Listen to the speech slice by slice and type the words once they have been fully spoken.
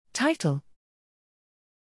Title: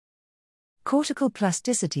 Cortical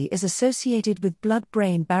plasticity is associated with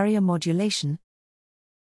blood-brain barrier modulation.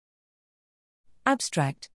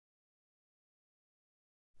 Abstract: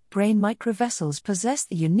 Brain microvessels possess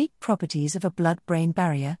the unique properties of a blood-brain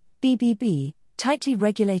barrier, BBB, tightly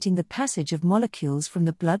regulating the passage of molecules from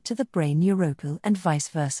the blood to the brain neuropil and vice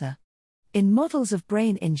versa. In models of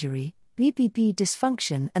brain injury, BBB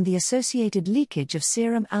dysfunction and the associated leakage of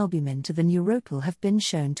serum albumin to the neuropil have been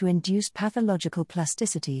shown to induce pathological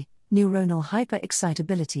plasticity, neuronal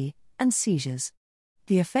hyperexcitability, and seizures.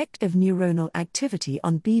 The effect of neuronal activity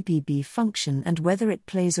on BBB function and whether it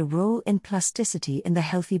plays a role in plasticity in the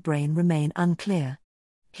healthy brain remain unclear.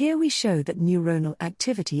 Here we show that neuronal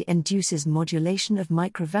activity induces modulation of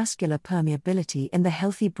microvascular permeability in the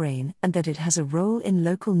healthy brain and that it has a role in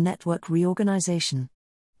local network reorganization.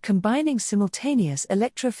 Combining simultaneous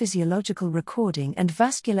electrophysiological recording and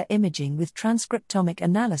vascular imaging with transcriptomic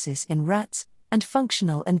analysis in rats, and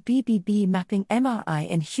functional and BBB mapping MRI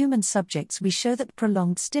in human subjects, we show that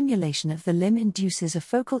prolonged stimulation of the limb induces a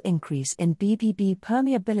focal increase in BBB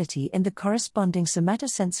permeability in the corresponding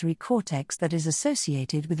somatosensory cortex that is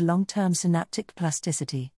associated with long-term synaptic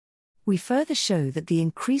plasticity. We further show that the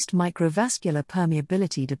increased microvascular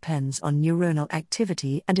permeability depends on neuronal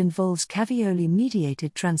activity and involves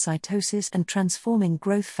caveoli-mediated transcytosis and transforming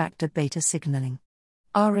growth factor beta signaling.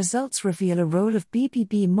 Our results reveal a role of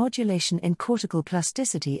BBB modulation in cortical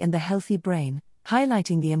plasticity in the healthy brain,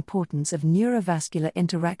 highlighting the importance of neurovascular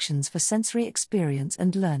interactions for sensory experience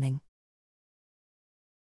and learning.